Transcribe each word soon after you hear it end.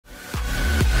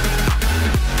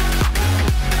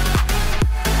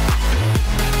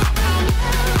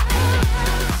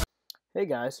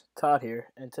guys, Todd here,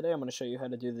 and today I'm going to show you how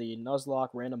to do the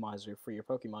Nuzlocke Randomizer for your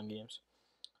Pokemon games.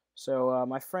 So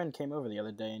my friend came over the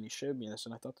other day and he showed me this,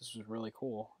 and I thought this was really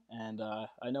cool. And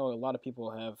I know a lot of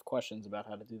people have questions about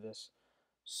how to do this,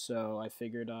 so I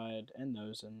figured I'd end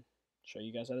those and show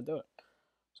you guys how to do it.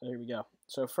 So here we go.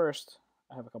 So first,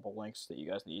 I have a couple links that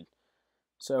you guys need.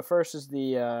 So first is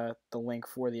the link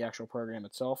for the actual program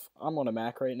itself. I'm on a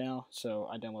Mac right now, so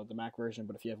I download the Mac version,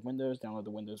 but if you have Windows, download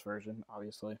the Windows version,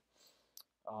 obviously.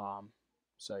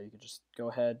 So you can just go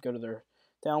ahead, go to their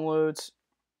downloads,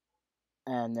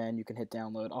 and then you can hit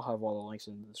download. I'll have all the links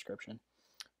in the description.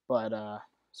 But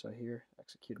so here,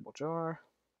 executable jar,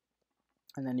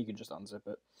 and then you can just unzip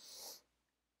it.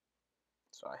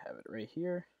 So I have it right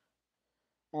here,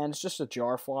 and it's just a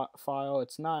jar file.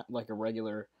 It's not like a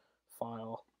regular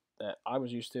file that I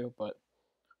was used to, but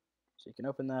so you can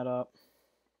open that up.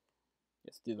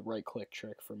 You have to do the right click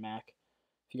trick for Mac.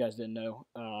 If you guys didn't know,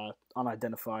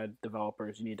 unidentified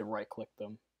developers, you need to right click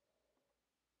them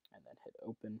and then hit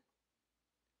open.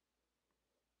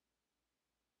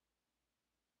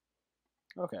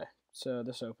 Okay, so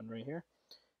this opened right here.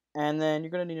 And then you're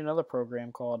going to need another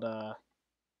program called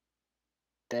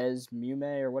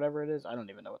DeSmuMe or whatever it is. I don't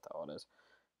even know what the hell it is.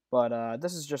 But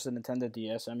this is just a Nintendo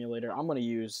DS emulator. I'm going to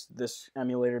use this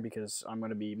emulator because I'm going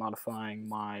to be modifying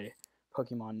my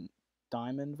Pokemon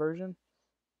Diamond version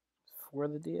for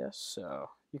the DS. So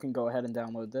you can go ahead and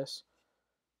download this.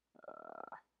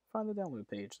 Find the download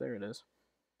page. There it is.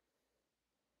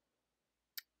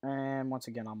 And once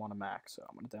again, I'm on a Mac, so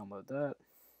I'm going to download that.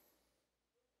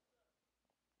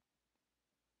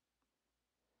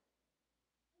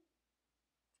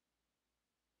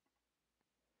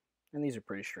 And these are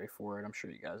pretty straightforward. I'm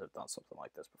sure you guys have done something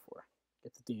like this before.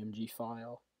 Get the DMG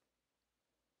file.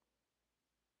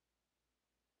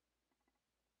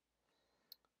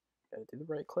 Gotta do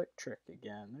the right click trick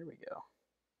again. There we go.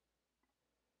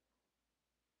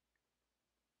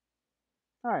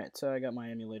 Alright, so I got my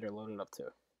emulator loaded up too.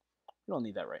 You don't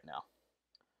need that right now.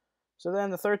 So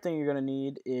then the third thing you're going to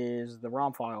need is the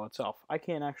ROM file itself. I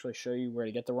can't actually show you where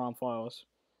to get the ROM files,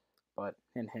 but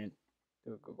hint hint,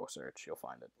 do a Google search, you'll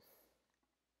find it.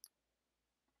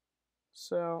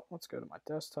 So let's go to my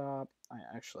desktop. I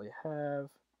actually have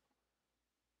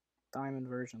Diamond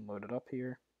version loaded up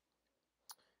here.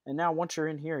 And now once you're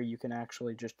in here, you can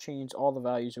actually just change all the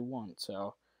values you want.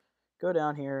 So go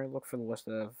down here, look for the list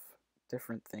of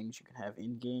different things you can have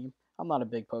in-game. I'm not a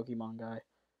big Pokemon guy,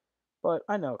 but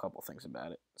I know a couple things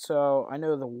about it. So I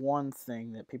know the one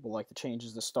thing that people like to change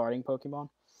is the starting Pokemon.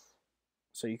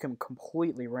 So you can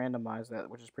completely randomize that,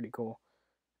 which is pretty cool.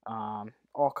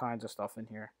 All kinds of stuff in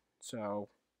here. So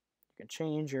you can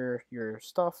change your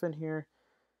stuff in here,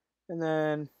 and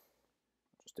then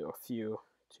just do a few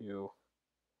to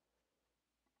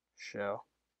show.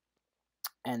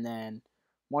 And then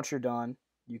once you're done,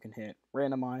 you can hit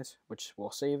randomize, which will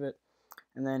save it.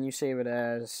 And then you save it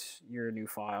as your new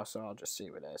file. So I'll just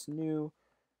save it as new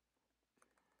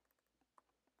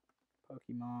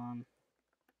Pokemon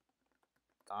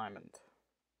Diamond.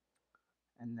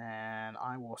 And then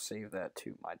I will save that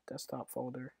to my desktop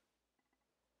folder.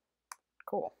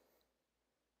 Cool.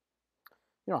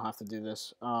 You don't have to do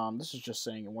this. This is just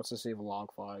saying it wants to save a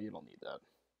log file. You don't need that.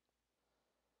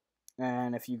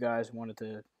 And if you guys wanted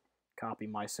to copy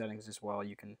my settings as well,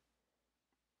 you can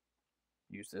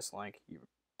use this link. You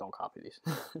don't copy these.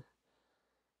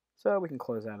 So we can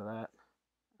close out of that.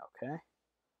 Okay.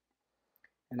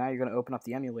 And now you're going to open up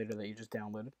the emulator that you just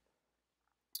downloaded.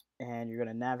 And you're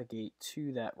going to navigate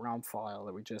to that ROM file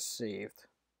that we just saved. So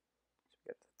we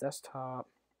get the desktop.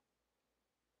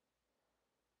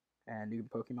 And new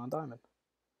Pokemon Diamond.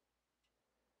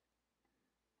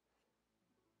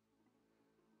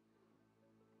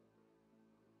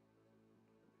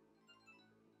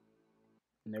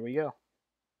 And there we go.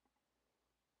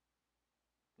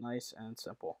 Nice and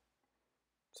simple.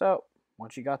 So,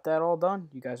 once you got that all done,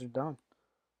 you guys are done.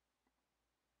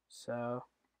 So,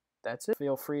 that's it.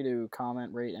 Feel free to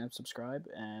comment, rate, and subscribe,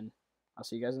 and I'll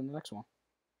see you guys in the next one.